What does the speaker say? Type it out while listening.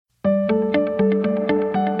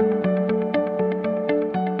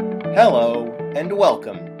Hello, and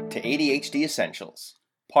welcome to ADHD Essentials,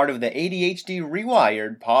 part of the ADHD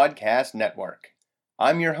Rewired podcast network.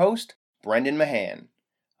 I'm your host, Brendan Mahan.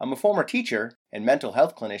 I'm a former teacher and mental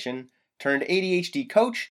health clinician turned ADHD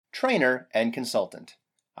coach, trainer, and consultant.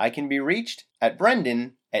 I can be reached at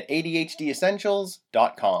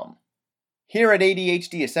brendan@adhdessentials.com. Here at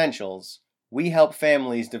ADHD Essentials, we help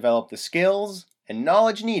families develop the skills and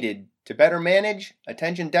knowledge needed to better manage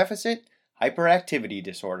attention deficit hyperactivity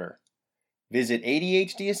disorder. Visit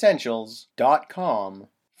ADHDessentials.com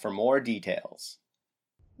for more details.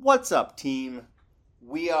 What's up, team?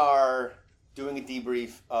 We are doing a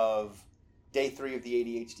debrief of day 3 of the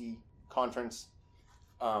ADHD conference,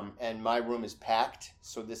 and my room is packed,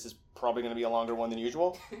 so this is probably going to be a longer one than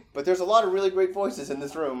usual. But there's a lot of really great voices in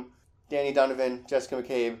this room. Danny Donovan, Jessica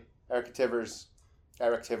McCabe, Eric Tivers.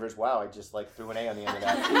 Wow, I just threw an A on the end of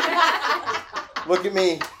that. Look at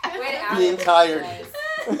me, being tired.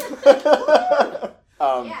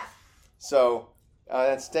 So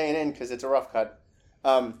that's staying in because it's a rough cut.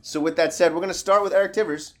 So with that said, we're going to start with Eric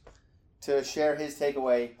Tivers to share his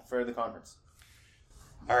takeaway for the conference.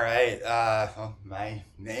 All right. My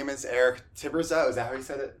name is Eric Tivers. Is that how you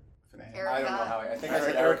said it? I don't know how I think I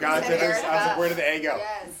said Eric Tivers. Tivers. I was like, where did the A go?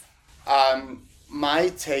 Yes. My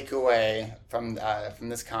takeaway from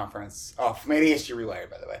this conference, from ADHD Rewired,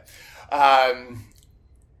 by the way,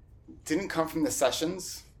 didn't come from the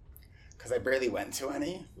sessions because I barely went to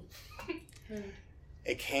any.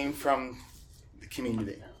 It came from the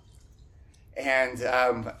community. And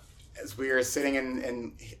as we were sitting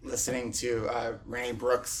and listening to Renee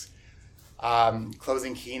Brooks'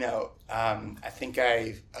 closing keynote, I think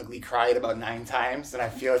I ugly cried about 9 times, and I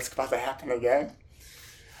feel it's about to happen again.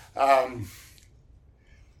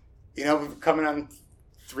 We're coming on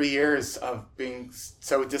 3 years of being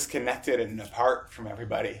so disconnected and apart from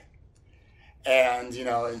everybody. And,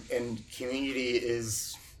 and community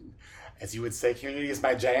is, as you would say, community is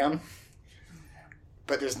my jam.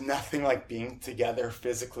 But there's nothing like being together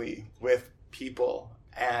physically with people.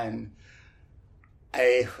 And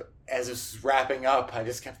as this was wrapping up, I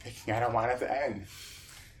just kept thinking, I don't want it to end.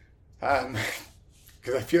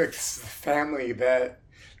 Because I feel like this is the family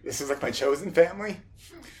this is like my chosen family.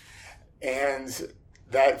 And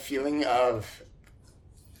that feeling of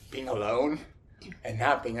being alone and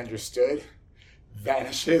not being understood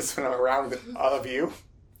vanishes when I'm around all of you.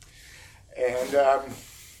 And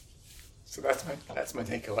so that's my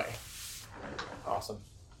takeaway. Awesome.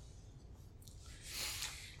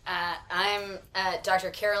 I'm Dr.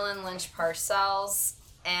 Carolyn Lynch Parcells,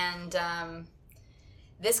 and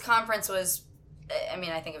this conference was, I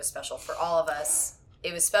think it was special for all of us.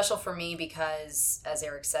 It was special for me because, as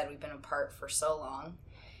Eric said, we've been apart for so long,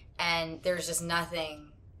 and there's just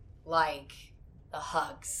nothing like the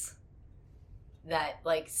hugs. That,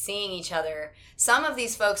 seeing each other. Some of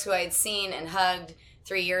these folks who I had seen and hugged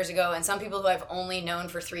 3 years ago, and some people who I've only known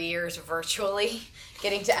for 3 years virtually,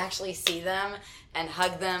 getting to actually see them and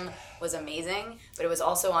hug them was amazing. But it was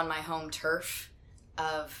also on my home turf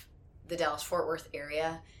of the Dallas-Fort Worth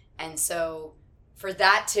area. And so for it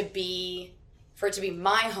to be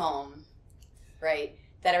my home, right,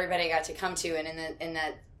 that everybody got to come to, and in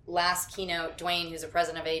that last keynote, Dwayne, who's the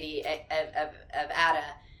president of ADA,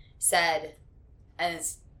 said, and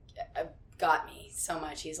it's got me so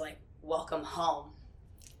much. He's like, welcome home.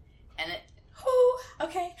 And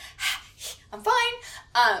okay, I'm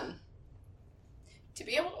fine. To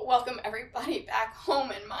be able to welcome everybody back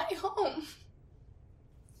home in my home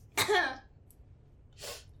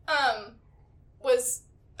was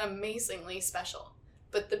amazingly special.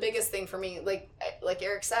 But the biggest thing for me, like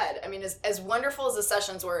Eric said, as wonderful as the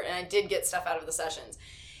sessions were, and I did get stuff out of the sessions,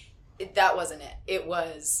 that wasn't it. It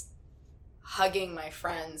was hugging my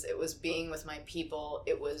friends. It was being with my people.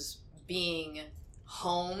 It was being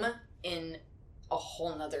home in a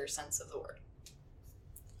whole nother sense of the word.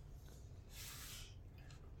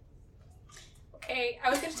 Okay, I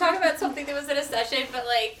was going to talk about something that was in a session, but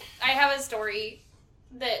I have a story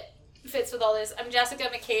that fits with all this. I'm Jessica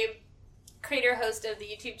McCabe, creator, host of the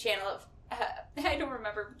YouTube channel of, I don't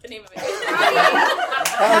remember the name of it.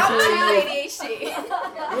 How to ADHD.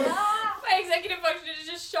 My executive function is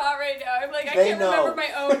just shot right now. I'm I can't remember my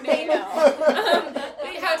own name.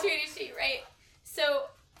 How to ADHD, right? So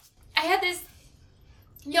I had this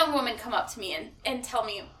young woman come up to me and tell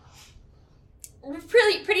me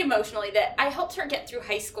pretty emotionally that I helped her get through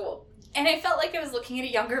high school. And I felt like I was looking at a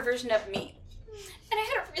younger version of me. And I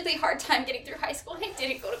had a really hard time getting through high school, and I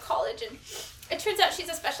didn't go to college. And it turns out she's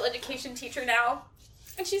a special education teacher now,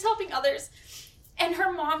 and she's helping others. And her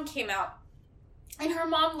mom came out, and her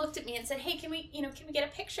mom looked at me and said, "Hey, can we get a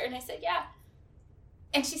picture?" And I said, "Yeah."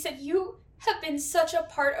 And she said, "You have been such a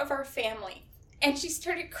part of our family." And she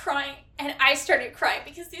started crying, and I started crying,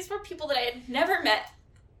 because these were people that I had never met.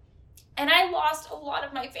 And I lost a lot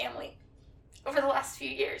of my family over the last few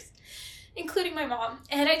years, including my mom.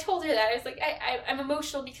 And I told her that. I was like, I'm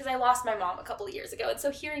emotional because I lost my mom a couple of years ago. And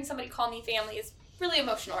so hearing somebody call me family is really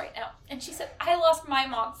emotional right now. And she said, "I lost my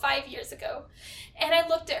mom 5 years ago." And I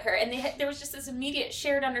looked at her, and there was just this immediate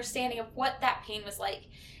shared understanding of what that pain was like.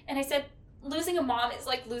 And I said, "Losing a mom is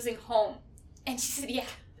like losing home." And she said, "Yeah,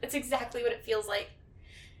 that's exactly what it feels like."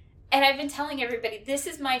 And I've been telling everybody, this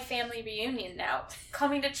is my family reunion now.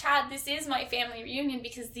 Coming to CHADD, this is my family reunion,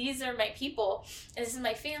 because these are my people, and this is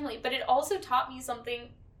my family. But it also taught me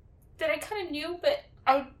something that I kind of knew, but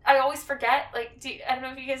I always forget. Like, I don't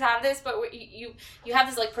know if you guys have this, but you have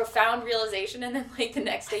this, like, profound realization, and then, like, the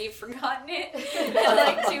next day you've forgotten it. And,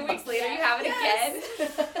 like, 2 weeks later you have it again.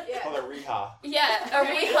 It's called a reha. Yeah, a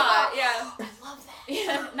reha, yeah. I love that.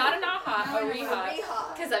 Yeah, not an aha, a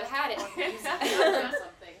reha. Because I've had it.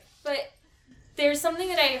 But there's something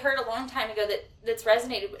that I heard a long time ago that's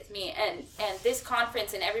resonated with me, and this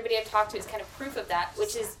conference and everybody I've talked to is kind of proof of that,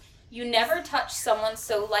 which is, you never touch someone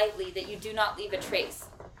so lightly that you do not leave a trace.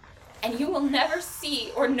 And you will never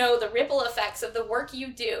see or know the ripple effects of the work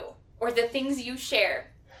you do or the things you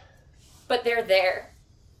share, but they're there.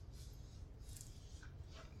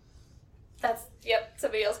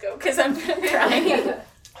 Somebody else go, because I'm crying.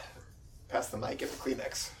 Pass the mic, get the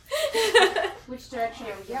Kleenex. Which direction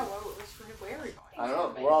are we? Yeah, where are we going? I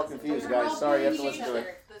don't know. We're all confused, guys. Sorry, you have to listen to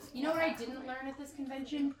it. You know what I didn't learn at this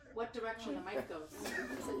convention? What direction the mic goes.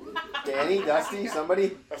 Danny, Dusty,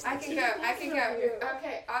 somebody? I can go.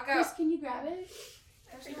 Okay, I'll go. Chris, can you grab it?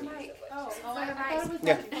 There's your mic. I thought it was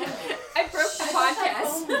Yeah. I broke the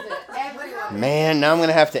podcast. Everyone. Man, now I'm going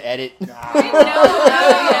to have to edit.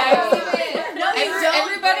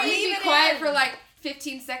 Everybody be quiet for like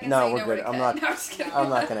 15 seconds. No, so you we're know good. where to I'm cut. not. No, I'm just kidding. I'm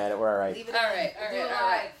not going to edit. We're all right.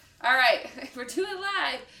 All right. We're doing it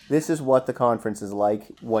live. This is what the conference is like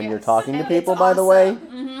when you're Yes. talking to And people, it's by the way.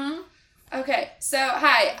 Mm-hmm. Okay, so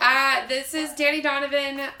hi. This is Danny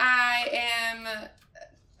Donovan. I am.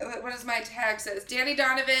 What does my tag says? Danny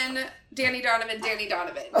Donovan. Danny Donovan. Danny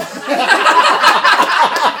Donovan.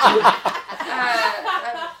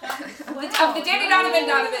 Of the Danny Donovan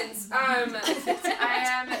Donovans. I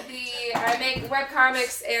make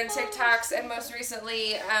webcomics and TikToks, and most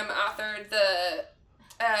recently authored the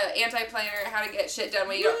anti-planner, How to Get Shit Done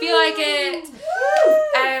When You Don't Feel Like It.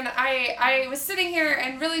 And I was sitting here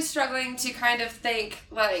and really struggling to kind of think,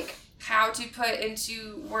 like, how to put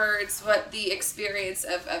into words what the experience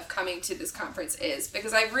of coming to this conference is.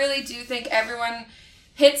 Because I really do think everyone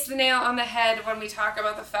hits the nail on the head when we talk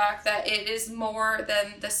about the fact that it is more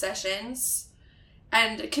than the sessions.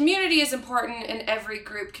 And community is important in every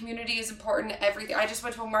group. Community is important in everything. I just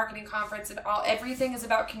went to a marketing conference and everything is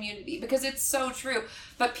about community, because it's so true.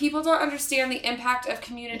 But people don't understand the impact of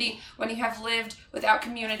community when you have lived without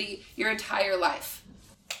community your entire life.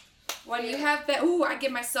 When you have been, I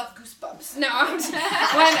give myself goosebumps. No,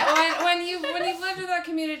 when you've lived without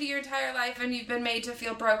community your entire life, and you've been made to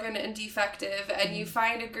feel broken and defective, and you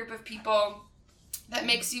find a group of people that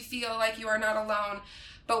makes you feel like you are not alone.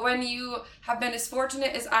 But when you have been as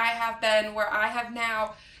fortunate as I have been, where I have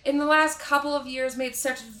now, in the last couple of years, made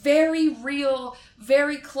such very real,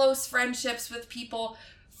 very close friendships with people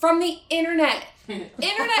from the internet.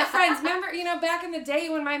 Internet friends. Remember, back in the day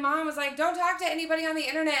when my mom was like, don't talk to anybody on the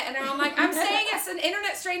internet. And I'm like, I'm saying it's an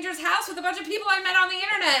internet stranger's house with a bunch of people I met on the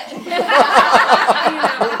internet.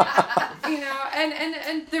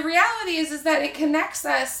 And the reality is that it connects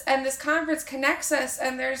us, and this conference connects us,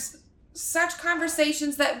 and there's such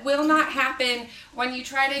conversations that will not happen when you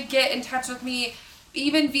try to get in touch with me,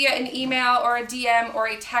 even via an email or a DM or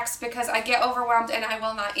a text, because I get overwhelmed and I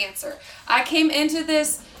will not answer. I came into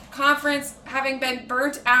this conference having been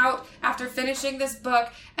burnt out after finishing this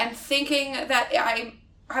book and thinking that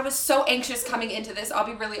I was so anxious coming into this. I'll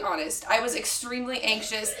be really honest. I was extremely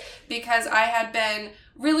anxious because I had been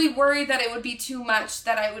really worried that it would be too much,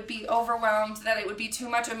 that I would be overwhelmed, that it would be too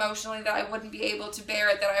much emotionally, that I wouldn't be able to bear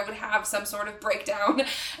it, that I would have some sort of breakdown.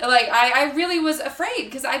 Like, I really was afraid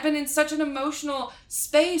because I've been in such an emotional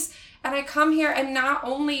space. And I come here, and not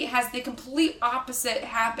only has the complete opposite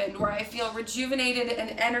happened, where I feel rejuvenated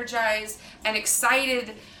and energized and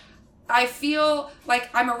excited, I feel like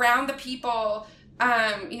I'm around the people,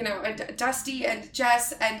 Dusty and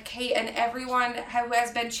Jess and Kate and everyone who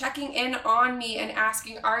has been checking in on me and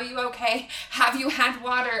asking, are you okay? Have you had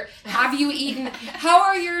water? Have you eaten? How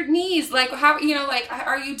are your knees? Like, are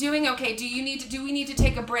you doing okay? Do we need to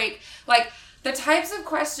take a break? Like, the types of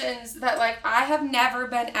questions that, like, I have never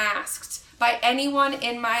been asked by anyone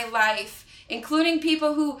in my life, including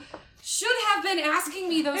people who should have been asking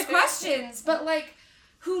me those questions, but like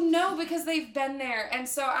who know because they've been there. And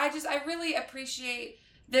so I really appreciate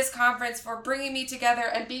this conference for bringing me together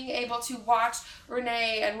and being able to watch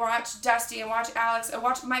Renee and watch Dusty and watch Alex and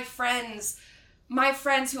watch my friends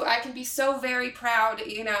who I can be so very proud,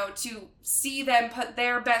 to see them put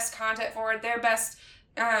their best content forward, their best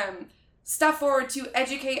stuff forward to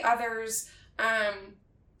educate others.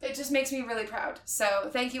 It just makes me really proud. So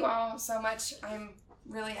thank you all so much. I'm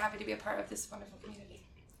really happy to be a part of this wonderful community.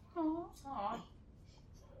 Aww.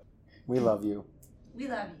 We love you. We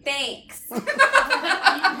love you. Thanks. We love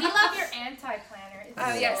your anti-planner. It's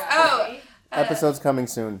Oh, yes. so Oh. great. Episode's coming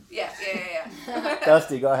soon. Yeah.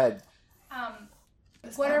 Dusty, go ahead.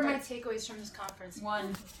 What are my takeaways from this conference?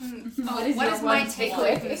 One. What is my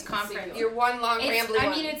takeaway from this conference? Your one long rambly one. I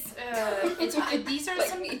mean, it's these are Like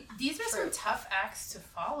some me. tough acts to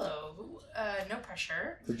follow. No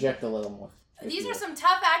pressure. Project a little more. These are some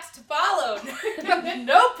tough acts to follow.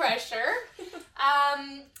 No pressure.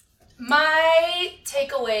 My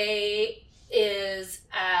takeaway is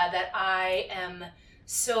that I am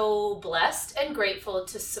so blessed and grateful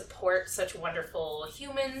to support such wonderful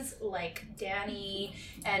humans like Danny,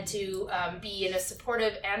 and to be in a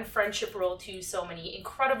supportive and friendship role to so many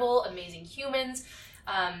incredible, amazing humans.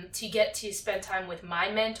 To get to spend time with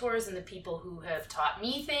my mentors and the people who have taught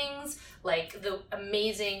me things, like the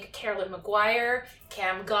amazing Carolyn McGuire.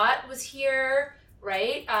 Cam Gott was here,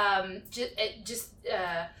 right? I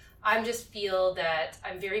just feel that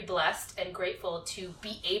I'm very blessed and grateful to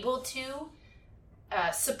be able to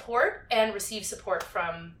support and receive support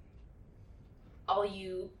from all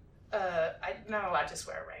you. I'm not allowed to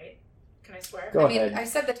swear, right? Can I swear? Go ahead. I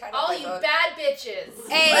said the title. All you bad bitches.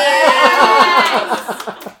 Hey!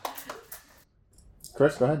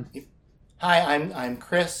 Chris, go ahead. Hi, I'm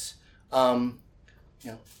Chris.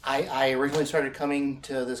 I originally started coming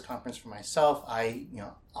to this conference for myself.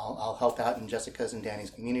 I'll help out in Jessica's and Danny's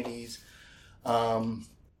communities.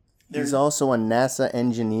 He's also a NASA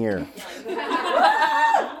engineer.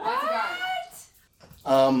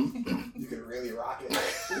 You could really rock it.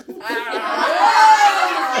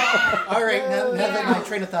 All right, now that my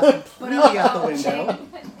train of thought's completely out the window.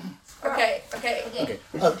 Okay.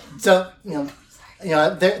 So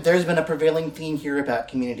there's been a prevailing theme here about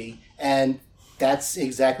community, and that's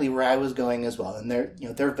exactly where I was going as well. And there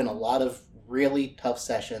have been a lot of really tough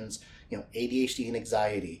sessions. ADHD and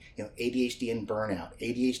anxiety, ADHD and burnout,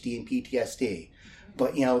 ADHD and PTSD.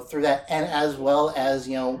 But through that, and as well as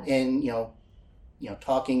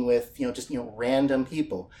talking with random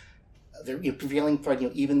people, the prevailing thread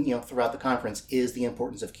even throughout the conference is the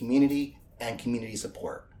importance of community and community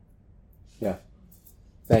support. Yeah.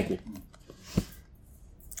 Thank you.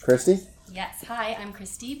 Christy? Yes. Hi, I'm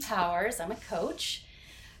Christy Powers. I'm a coach.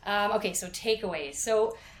 Okay, so takeaways.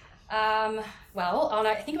 So, I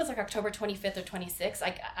think it was like October 25th or 26th,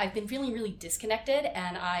 I've been feeling really disconnected,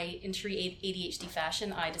 and in true ADHD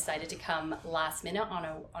fashion, I decided to come last minute on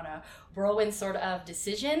a whirlwind sort of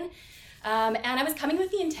decision. And I was coming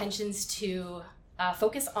with the intentions to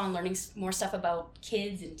focus on learning more stuff about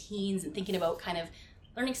kids and teens, and thinking about kind of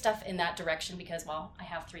learning stuff in that direction because, I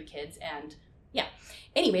have 3 kids, and yeah.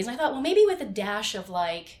 Anyways, I thought, maybe with a dash of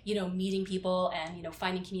meeting people and,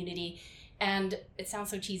 finding community. And it sounds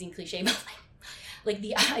so cheesy and cliche, but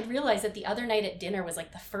I realized that the other night at dinner was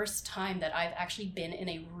the first time that I've actually been in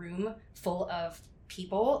a room full of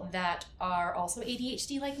people that are also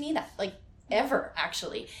ADHD like me, that ever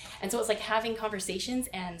actually. And so it's having conversations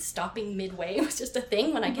and stopping midway was just a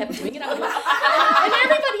thing when I kept doing it. I was and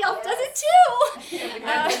everybody else does it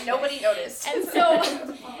too. Nobody noticed. And so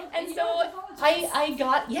I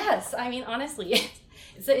got, yes, I mean, honestly,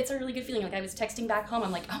 it's a really good feeling. I was texting back home.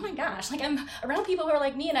 I'm like, oh my gosh, I'm around people who are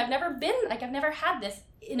like me, and I've never had this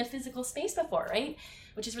in a physical space before, right?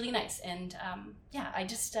 Which is really nice. And I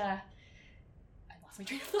just, I lost my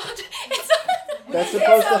train of thought. That's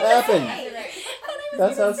supposed to happen.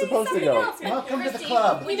 That's how it's supposed to go. Welcome to the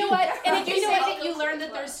club. You know what? And You say that you learned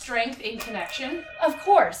that there's strength in connection. Of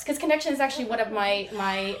course, because connection is actually one of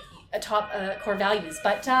my top core values.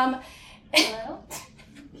 But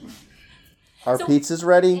Our pizza's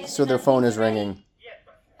ready, so their phone is ringing.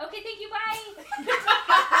 Okay, thank you, bye.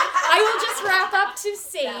 I will just wrap up to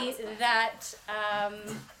say that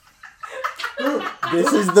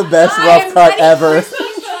This is the best rough cut ever.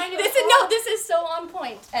 This is so on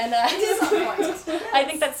point, and I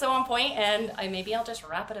think that's so on point, and maybe I'll just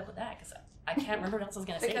wrap it up with that because I can't remember what else I was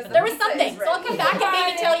going to say. But there was something, so I'll come back and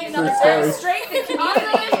maybe tell you another True story. story.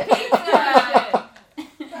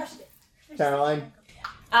 Caroline?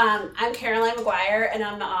 I'm Caroline McGuire, and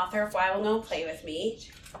I'm the author of Why Will No One Play With Me?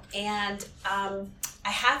 And I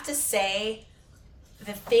have to say,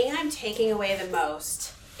 the thing I'm taking away the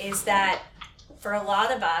most is that for a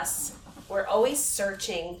lot of us, we're always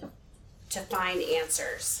searching to find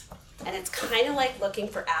answers. And it's kind of like looking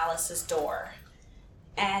for Alice's door.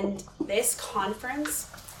 And this conference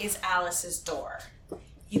is Alice's door.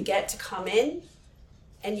 You get to come in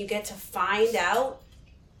and you get to find out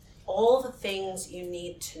all the things you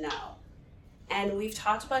need to know. And we've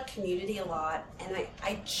talked about community a lot, and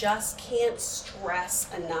I just can't stress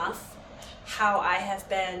enough how I have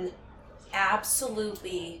been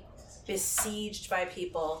absolutely besieged by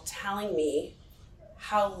people telling me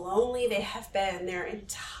how lonely they have been their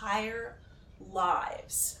entire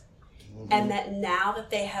lives. And that now that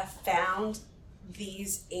they have found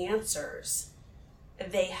these answers,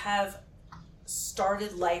 they have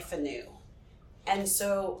started life anew. And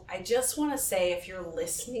so I just want to say, if you're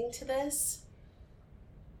listening to this,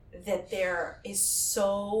 that there is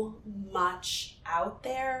so much out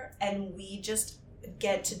there, and we just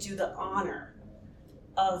get to do the honor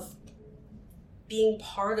of being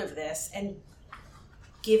part of this and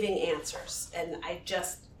giving answers. And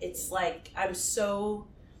it's like, I'm so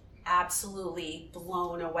absolutely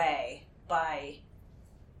blown away by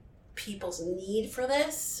people's need for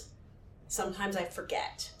this. Sometimes I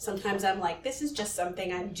forget. Sometimes I'm like, this is just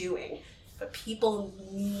something I'm doing. But people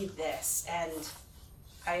need this, and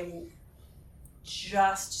I'm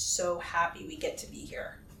just so happy we get to be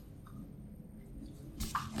here.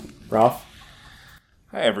 Ralph?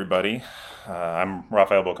 Hi, everybody. I'm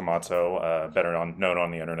Rafael Bocamazzo, better known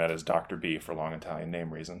on the internet as Dr. B for long Italian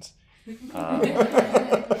name reasons.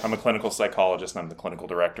 I'm a clinical psychologist, and I'm the clinical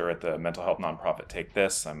director at the mental health nonprofit Take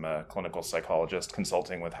This. I'm a clinical psychologist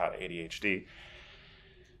consulting with How to ADHD.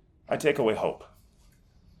 I take away hope.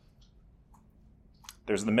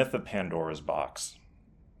 There's the myth of Pandora's box,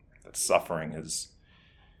 that suffering is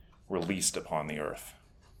released upon the earth.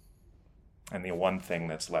 And the one thing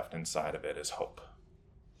that's left inside of it is hope.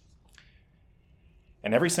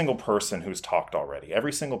 And every single person who's talked already,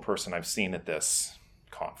 every single person I've seen at this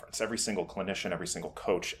conference, every single clinician, every single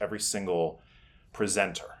coach, every single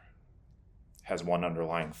presenter has one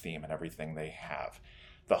underlying theme in everything they have.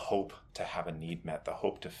 The hope to have a need met, the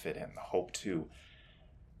hope to fit in, the hope to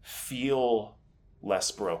feel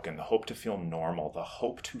less broken, the hope to feel normal, the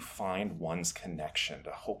hope to find one's connection,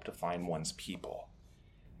 the hope to find one's people.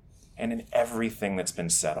 And in everything that's been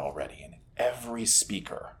said already, in every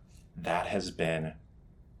speaker, that has been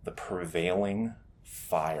the prevailing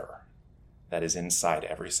fire that is inside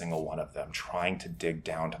every single one of them, trying to dig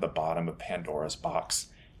down to the bottom of Pandora's box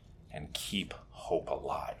and keep hope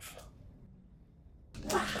alive.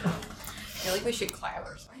 I feel like we should clap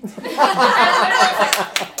or something.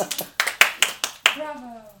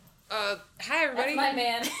 Bravo. Hi, everybody. That's my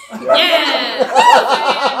man. Yeah!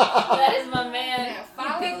 That is my man.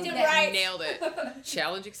 You picked it right. Nailed it.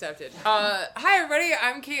 Challenge accepted. Hi, everybody.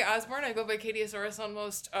 I'm Kate Osborne. I go by Katiesaurus on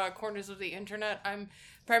most corners of the internet. I'm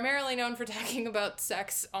primarily known for talking about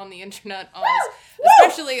sex on the internet,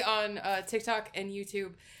 especially on TikTok and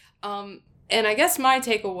YouTube. And I guess my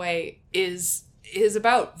takeaway is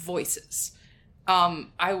about voices.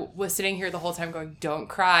 I was sitting here the whole time going, don't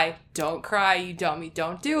cry, you dummy,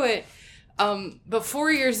 don't do it. But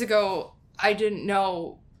 4 years ago, I didn't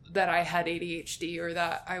know that I had ADHD or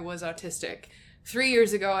that I was autistic. 3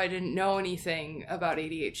 years ago, I didn't know anything about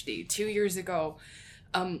ADHD. 2 years ago,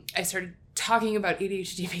 I started talking about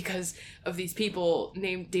ADHD because of these people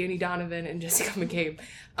named Danny Donovan and Jessica McCabe,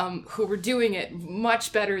 who were doing it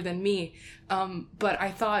much better than me. But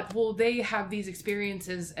I thought, well, they have these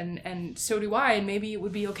experiences and so do I, and maybe it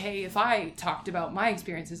would be okay if I talked about my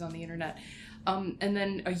experiences on the internet. And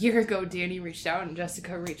then a year ago, Danny reached out and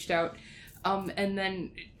Jessica reached out. And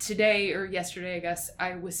then today or yesterday, I guess,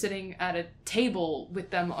 I was sitting at a table with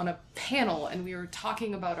them on a panel and we were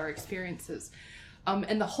talking about our experiences.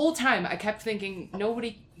 And the whole time I kept thinking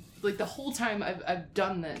the whole time I've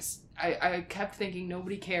done this, I kept thinking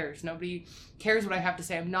nobody cares what I have to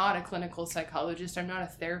say. I'm not a clinical psychologist. I'm not a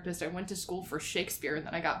therapist. I went to school for Shakespeare and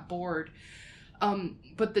then I got bored.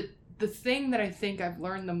 But the thing that I think I've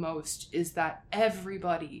learned the most is that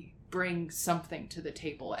everybody brings something to the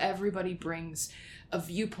table. Everybody brings a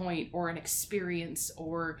viewpoint or an experience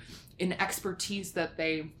or an expertise that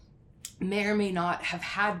they may or may not have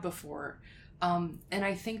had before. And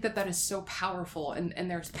I think that is so powerful, and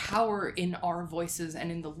there's power in our voices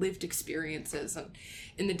and in the lived experiences. And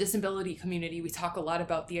in the disability community, we talk a lot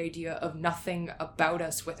about the idea of nothing about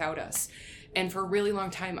us without us. And for a really long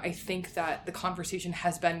time, I think that the conversation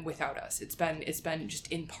has been without us. It's been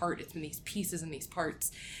just in part. It's been these pieces and these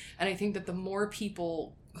parts. And I think that the more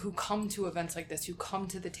people who come to events like this, who come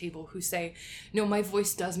to the table, who say, no, my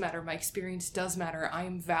voice does matter, my experience does matter, I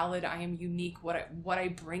am valid, I am unique, what I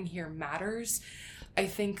bring here matters, I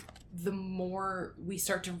think the more we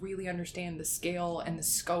start to really understand the scale and the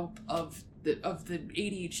scope of the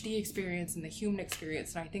ADHD experience and the human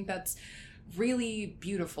experience. And I think that's really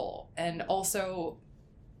beautiful. And also,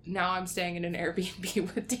 now I'm staying in an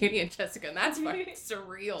Airbnb with Danny and Jessica, and that's fucking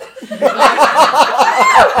surreal.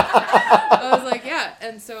 I was like, yeah.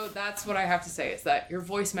 And so that's what I have to say, is that your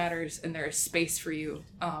voice matters and there is space for you.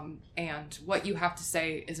 And what you have to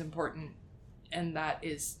say is important. And that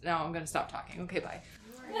is, now I'm going to stop talking. Okay, bye.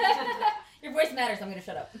 Your voice matters. I'm going to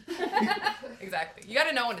shut up. Exactly. You got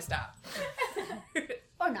to know when to stop.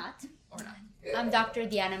 Or not. Or not. I'm Dr.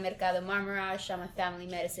 Diana Mercado Marmarash. I'm a family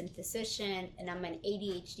medicine physician, and I'm an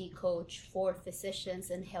ADHD coach for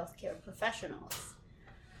physicians and healthcare professionals.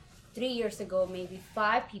 3 years ago, maybe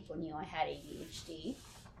 5 people knew I had ADHD.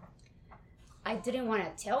 I didn't want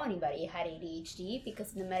to tell anybody I had ADHD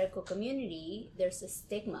because in the medical community, there's a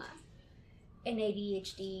stigma. And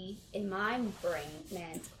ADHD in my brain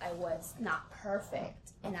meant I was not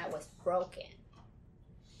perfect and I was broken.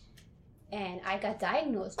 And I got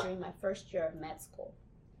diagnosed during my first year of med school.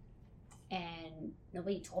 And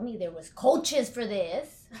nobody told me there was coaches for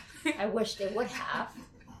this. I wish they would have.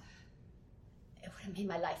 It would have made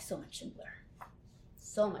my life so much simpler.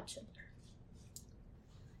 So much simpler.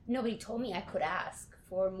 Nobody told me I could ask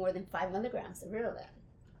for more than 5 milligrams of Ritalin.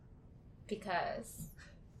 Because,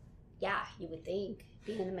 yeah, you would think,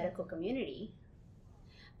 being in the medical community,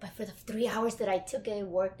 but for the 3 hours that I took it, it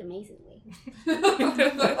worked amazingly. So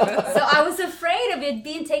I was afraid of it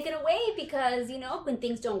being taken away because, you know, when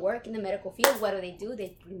things don't work in the medical field, what do?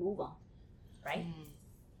 They remove them, right?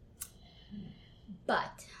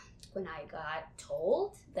 But when I got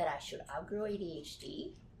told that I should outgrow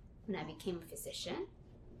ADHD, when I became a physician,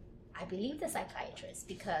 I believed the psychiatrist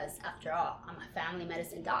because, after all, I'm a family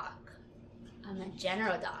medicine doc. I'm a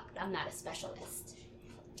general doc. I'm not a specialist.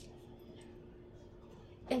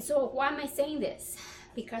 And so why am I saying this?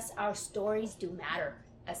 Because our stories do matter.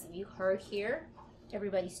 As you heard here,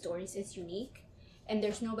 everybody's stories is unique, and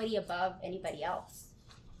there's nobody above anybody else.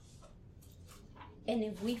 And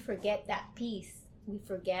if we forget that piece, we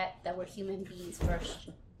forget that we're human beings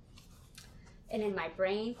first. And in my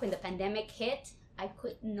brain, when the pandemic hit, I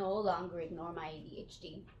could no longer ignore my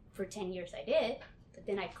ADHD. For 10 years I did, but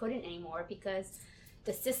then I couldn't anymore because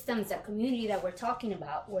the systems, that community that we're talking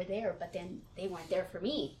about were there, but then they weren't there for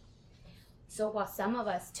me. So while some of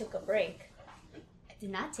us took a break, I did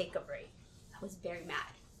not take a break. I was very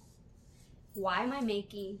mad. Why am I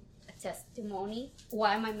making a testimony?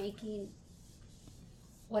 Why am I making,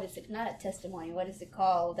 what is it? Not a testimony, what is it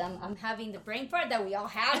called? I'm having the brain fart that we all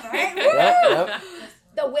have, right? Yep.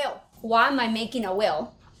 The will. Why am I making a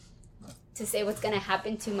will to say what's going to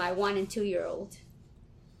happen to my 1 and 2 year old?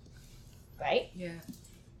 Right? Yeah.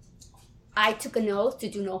 I took an oath to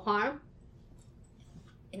do no harm,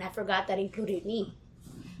 and I forgot that included me.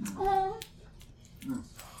 Aww.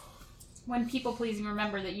 When people pleasing,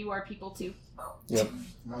 remember that you are people too. Yep.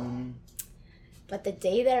 But the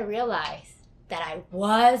day that I realized that I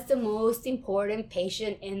was the most important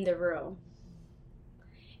patient in the room,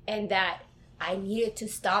 and that I needed to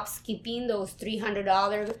stop skipping those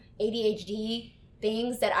 $300 ADHD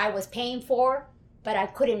things that I was paying for, but I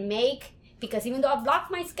couldn't make, because even though I blocked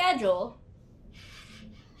my schedule,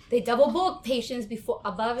 they double booked patients before,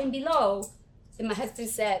 above and below. And my husband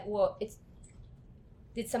said, well,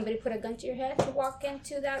 did somebody put a gun to your head to walk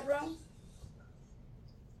into that room?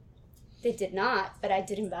 They did not, but I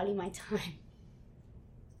didn't value my time.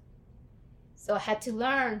 So I had to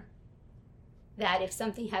learn that if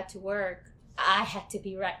something had to work, I had to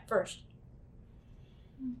be right first.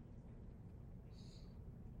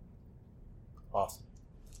 Awesome.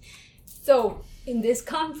 So in this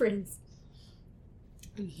conference,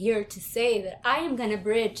 I'm here to say that I am going to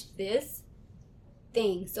bridge this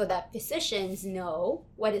thing so that physicians know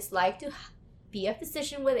what it's like to be a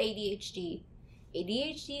physician with ADHD.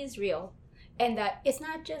 ADHD is real, and that it's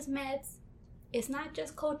not just meds, it's not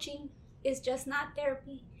just coaching, it's just not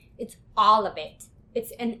therapy, it's all of it.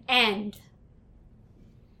 It's an and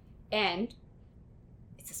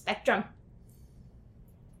it's a spectrum.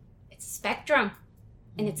 It's a spectrum.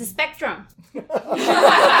 And it's a spectrum.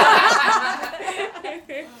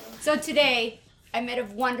 So today, I met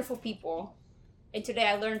wonderful people. And today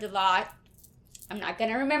I learned a lot. I'm not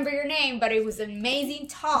going to remember your name, but it was an amazing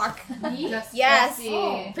talk. Yes.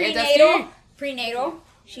 Oh. Prenatal.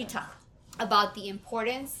 She taught. about the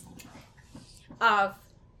importance of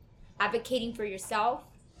advocating for yourself,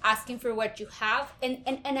 asking for what you have,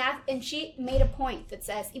 and she made a point that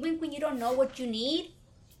says even when you don't know what you need,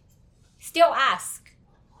 still ask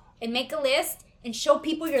and make a list and show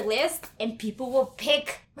people your list, and people will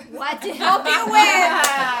pick what to help you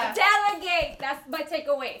with. Delegate. That's my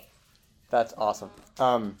takeaway. That's awesome.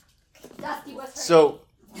 Dusty was her So,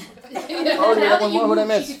 oh, what did I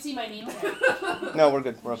miss? You could see my name. No, we're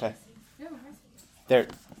good. We're okay.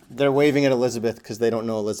 They're waving at Elizabeth because they don't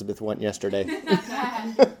know Elizabeth went yesterday.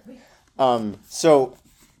 So,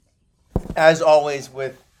 as always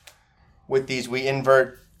with these, we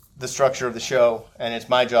invert the structure of the show, and it's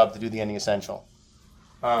my job to do the ending essential.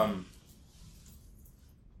 What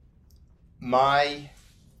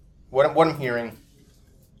I'm hearing,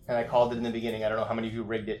 and I called it in the beginning. I don't know how many of you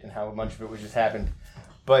rigged it and how much of it was just happened,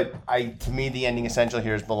 but to me the ending essential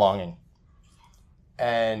here is belonging,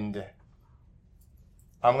 and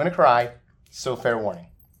I'm gonna cry. So fair warning.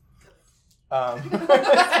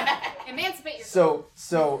 Emancipate yourself.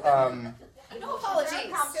 No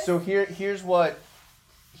apologies. So here's what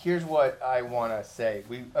I want to say.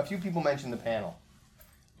 A few people mentioned the panel.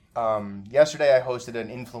 Yesterday I hosted an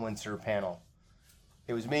influencer panel.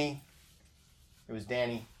 It was me. It was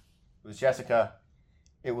Danny. It was Jessica.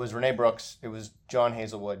 It was Renee Brooks. It was John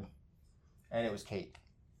Hazelwood. And it was Kate.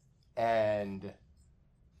 And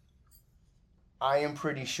I am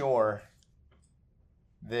pretty sure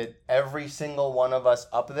that every single one of us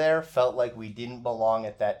up there felt like we didn't belong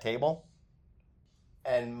at that table.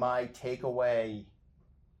 And my takeaway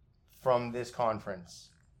from this conference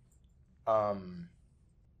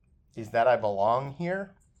is that I belong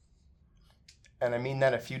here. And I mean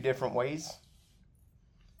that a few different ways.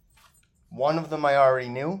 One of them I already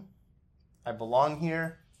knew. I belong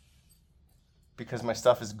here because my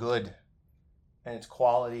stuff is good and it's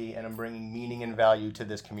quality and I'm bringing meaning and value to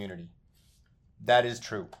this community. That is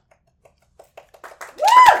true.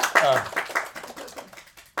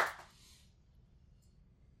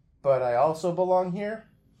 But I also belong here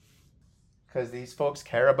because these folks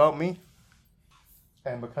care about me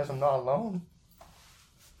and because I'm not alone.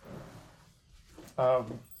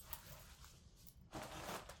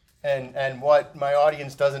 And what my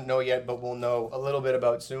audience doesn't know yet, but will know a little bit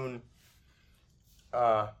about soon,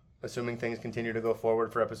 assuming things continue to go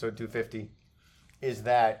forward for episode 250, is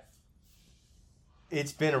that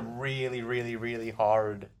it's been a really, really, really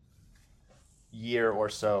hard year or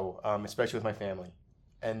so, especially with my family.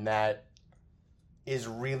 And that is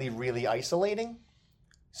really, really isolating.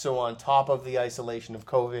 So on top of the isolation of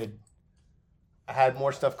COVID, I had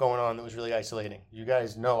more stuff going on that was really isolating. You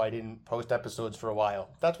guys know I didn't post episodes for a while.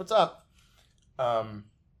 That's what's up.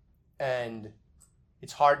 And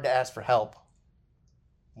it's hard to ask for help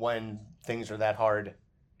when things are that hard.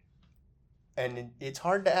 And it's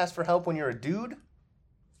hard to ask for help when you're a dude.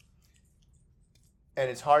 And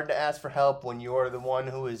it's hard to ask for help when you're the one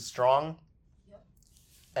who is strong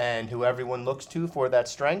and who everyone looks to for that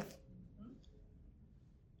strength.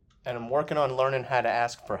 And I'm working on learning how to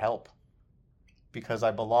ask for help because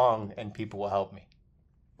I belong and people will help me.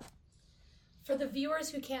 For the viewers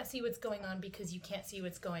who can't see what's going on because you can't see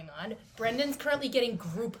what's going on, Brendan's currently getting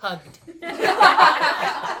group hugged.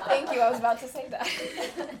 Thank you. I was about to say that.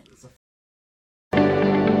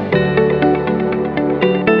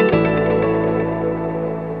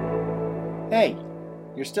 Hey,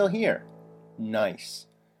 you're still here. Nice.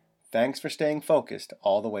 Thanks for staying focused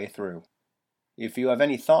all the way through. If you have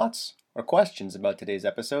any thoughts or questions about today's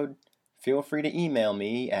episode, feel free to email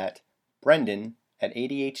me at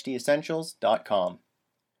brendan@ADHDessentials.com.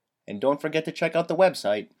 And don't forget to check out the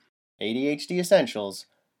website,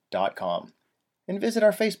 ADHDessentials.com, and visit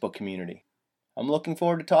our Facebook community. I'm looking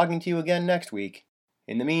forward to talking to you again next week.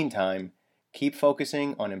 In the meantime, keep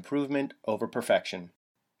focusing on improvement over perfection.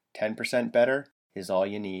 10% better is all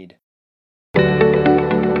you need.